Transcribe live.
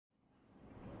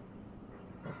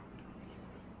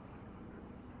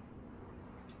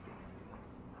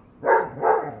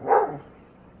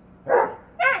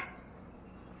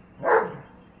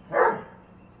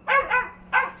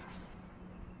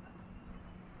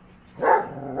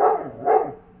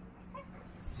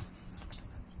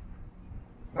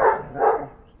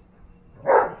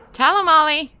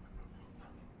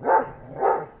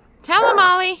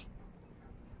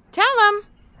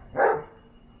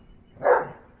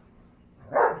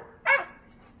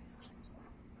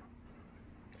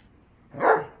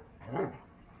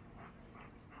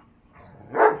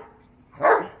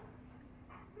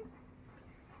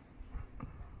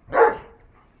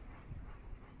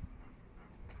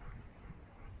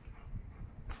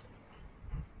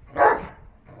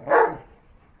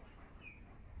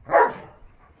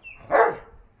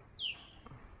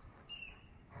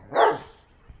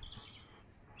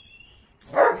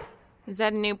Is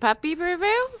that a new puppy, Ruru?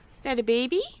 Is that a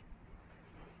baby?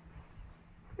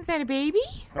 Is that a baby?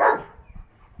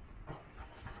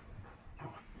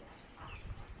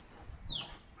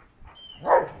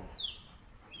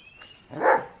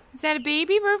 Is that a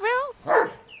baby, Ruru?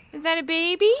 Is that a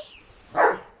baby?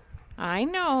 I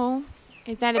know.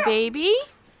 Is that a baby?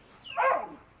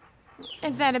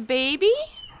 Is that a baby?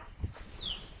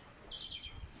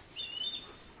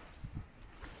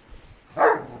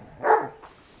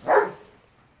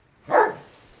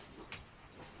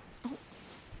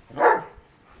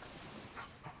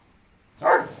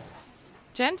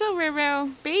 Gentle,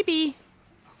 Ruru. Baby.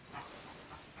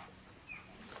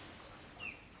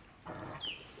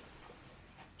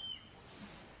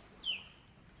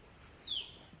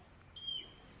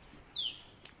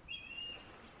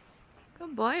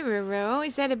 Good boy, Ruru.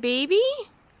 Is that a baby?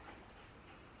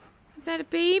 Is that a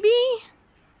baby?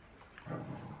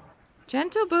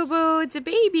 Gentle, Boo-Boo. It's a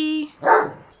baby.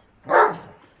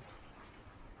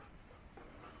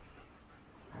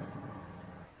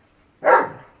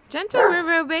 Gentle,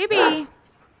 Ruru, baby.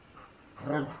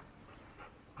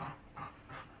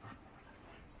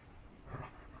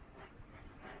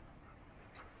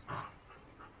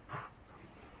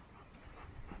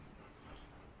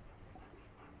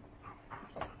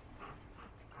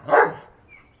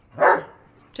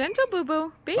 Gentle,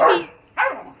 Boo-Boo, baby.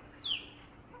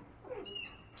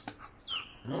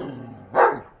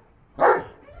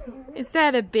 Is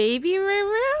that a baby,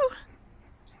 Ruru?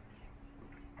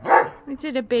 Is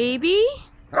it a baby?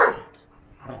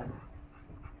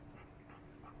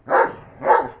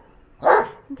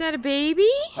 Is that a baby?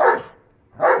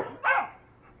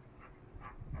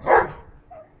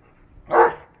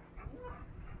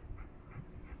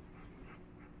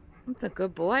 That's a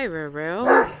good boy,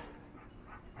 Ruru.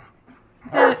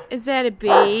 Is that a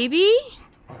baby?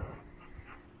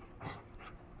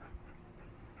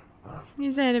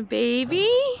 Is that a baby?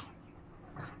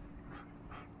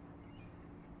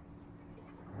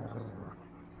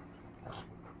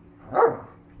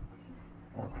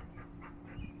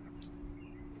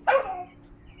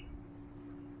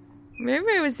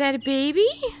 Ruru, is that a baby?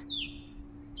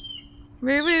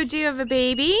 Ruru, do you have a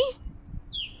baby?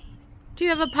 Do you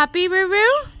have a puppy, Ruru?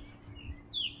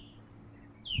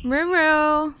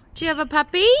 Ruru, do you have a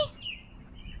puppy?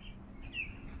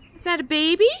 Is that a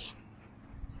baby?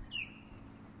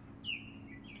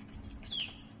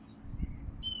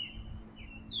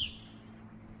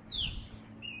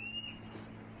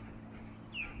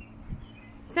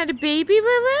 Is that a baby,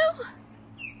 Ruru?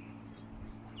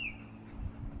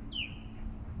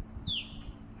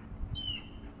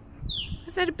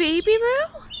 Is that a baby,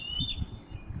 Ruru?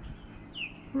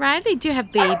 Riley, do you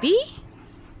have baby?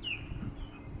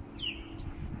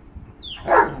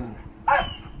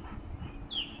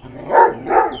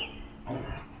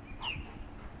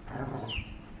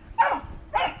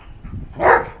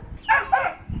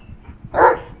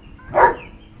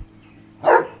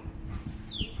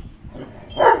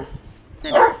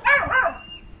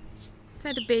 Is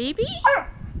that a baby?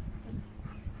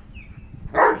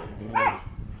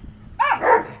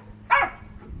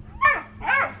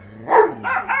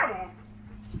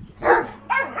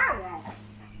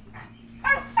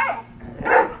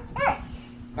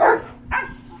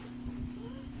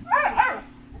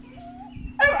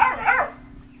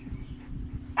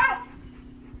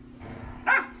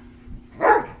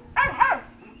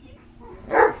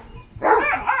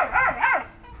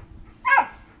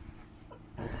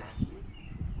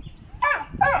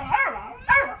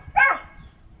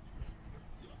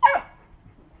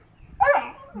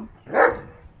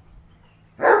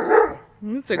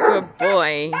 He's a good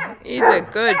boy. He's a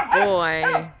good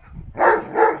boy.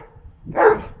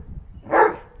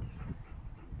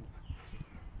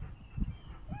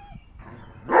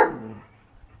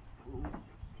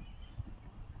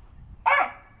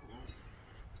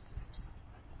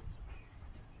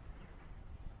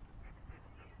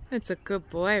 It's a good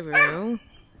boy, Ruru.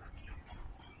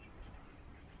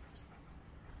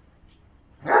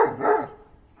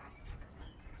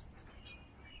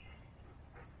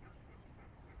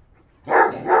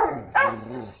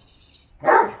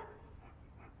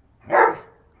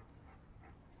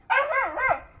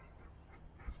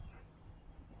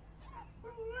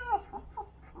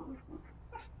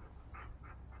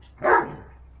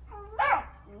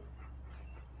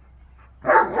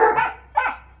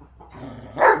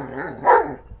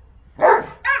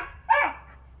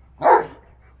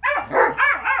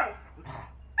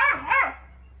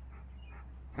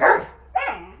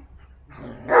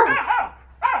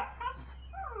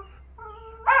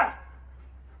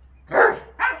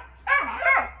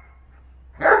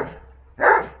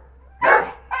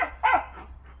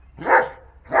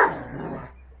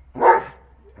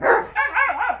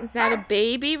 Is that a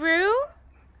baby, Roo?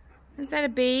 Is that a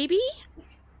baby?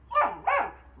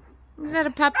 Is that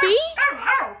a puppy?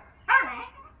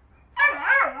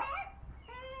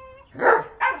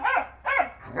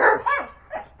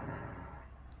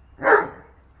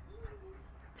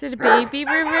 Is it a baby,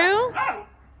 Roo?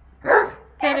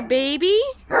 Is that a baby?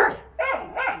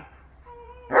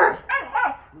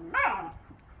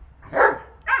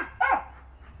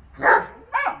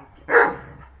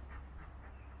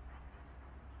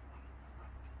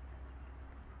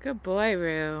 Good boy,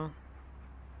 Roo.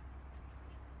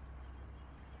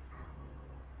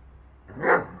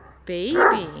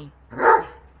 Baby.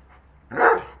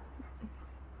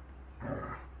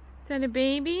 Is that a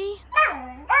baby?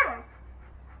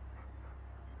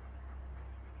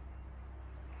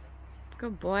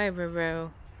 Good boy,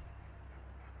 Roo.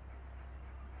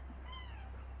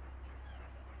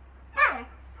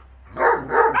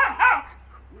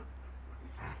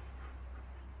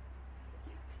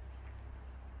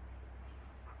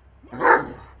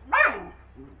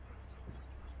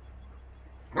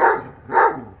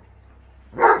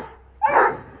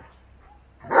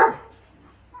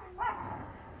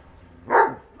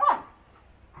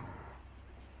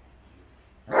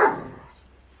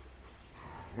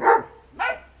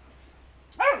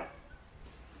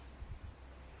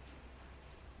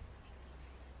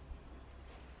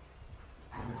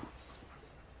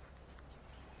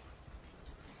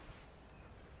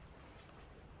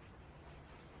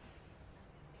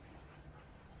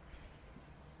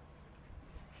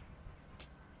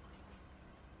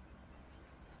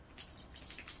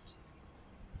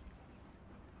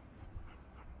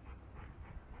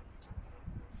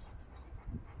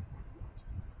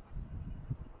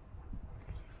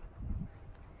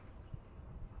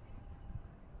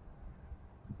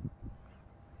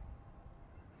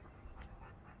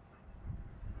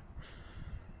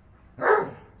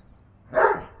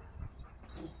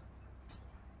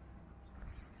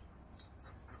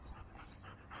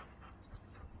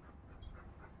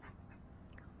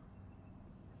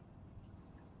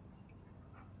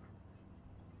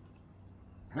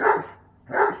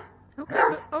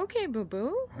 Okay,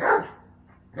 boo-boo.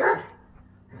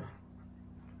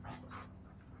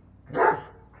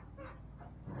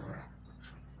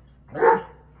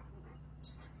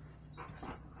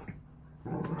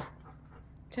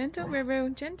 Gentle, Roo,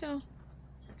 gentle.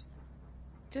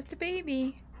 Just a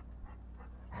baby.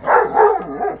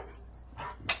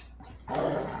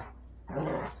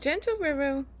 Gentle,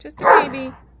 Roo, just a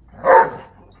baby.